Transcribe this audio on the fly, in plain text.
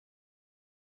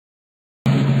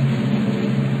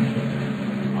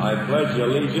I pledge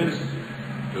allegiance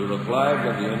to the flag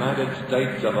of the United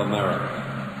States of America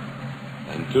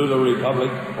and to the republic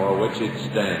for which it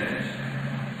stands,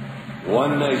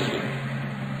 one nation,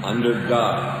 under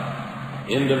God,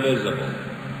 indivisible,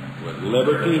 with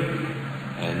liberty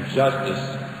and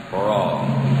justice for all.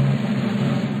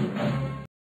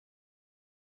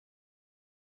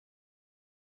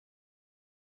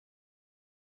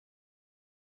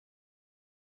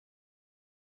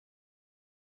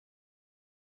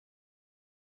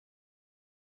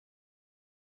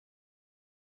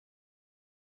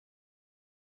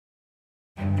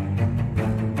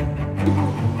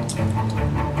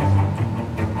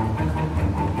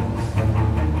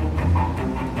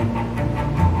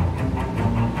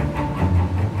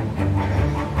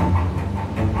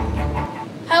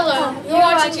 Hello, you're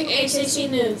watching HAC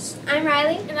News. I'm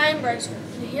Riley. And I'm Bryson.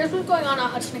 And here's what's going on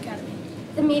at Hudson Academy.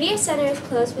 The Media Center is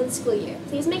closed for the school year.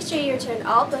 Please make sure you return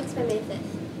all books by May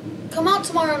 5th. Come out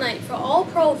tomorrow night for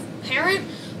all-pro parent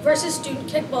versus student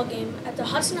kickball game at the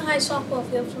Hudson High softball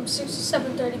field from 6 to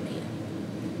 7:30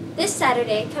 p.m. This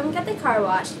Saturday, come get the car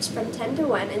washed from 10 to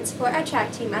 1 and support our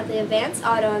track team at the Advanced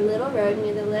Auto on Little Road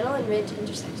near the Little and Ridge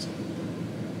intersection.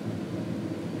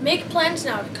 Make plans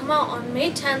now to come out on May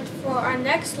 10th for our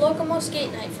next Locomo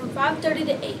Skate Night from 5:30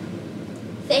 to 8.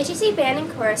 The HAC Band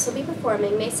and Chorus will be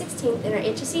performing May 16th in our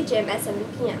HAC gym at 7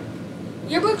 p.m.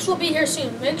 Yearbooks will be here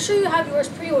soon. Make sure you have yours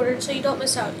pre-ordered so you don't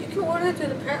miss out. You can order through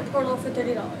the parent portal for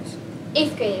 $30.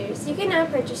 8th graders, you can now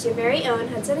purchase your very own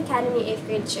Hudson Academy 8th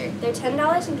grade shirt. They're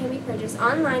 $10 and can be purchased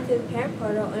online through the parent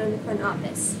portal or in the front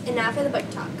office. And now for the book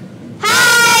talk.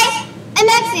 Hi! I'm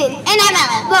Maxine. And I'm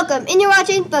Ellen. Welcome, and you're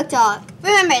watching Book Talk.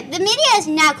 Remember, the media is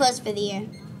now closed for the year.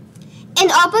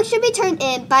 And all books should be turned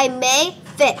in by May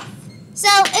 5th. So,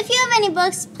 if you have any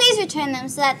books, please return them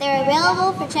so that they're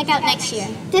available for checkout next year.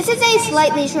 This is a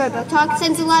slightly short book talk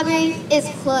since the library is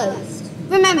closed.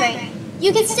 Remember,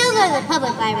 you can still go to the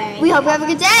public library. We hope you have a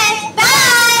good day.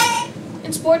 Bye!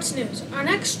 In sports news, our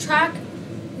next track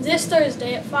this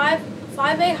Thursday at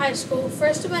 5A High School.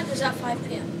 First event is at 5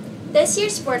 p.m. This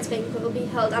year's sports banquet will be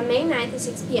held on May 9th at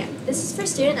 6 p.m. This is for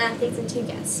student athletes and 2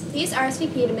 guests. Please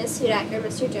RSVP to Ms. Hudak or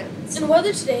Mr. Jones. In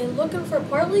weather today, looking for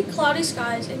partly cloudy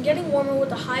skies and getting warmer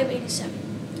with a high of 87.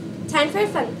 Time for a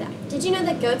fun fact. Did you know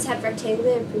that goats have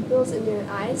rectangular pupils in their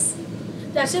eyes?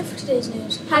 That's it for today's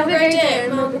news. Have a great day.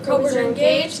 Remember, Cobras are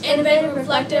engaged, innovative,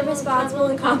 reflective, responsible,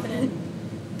 and confident.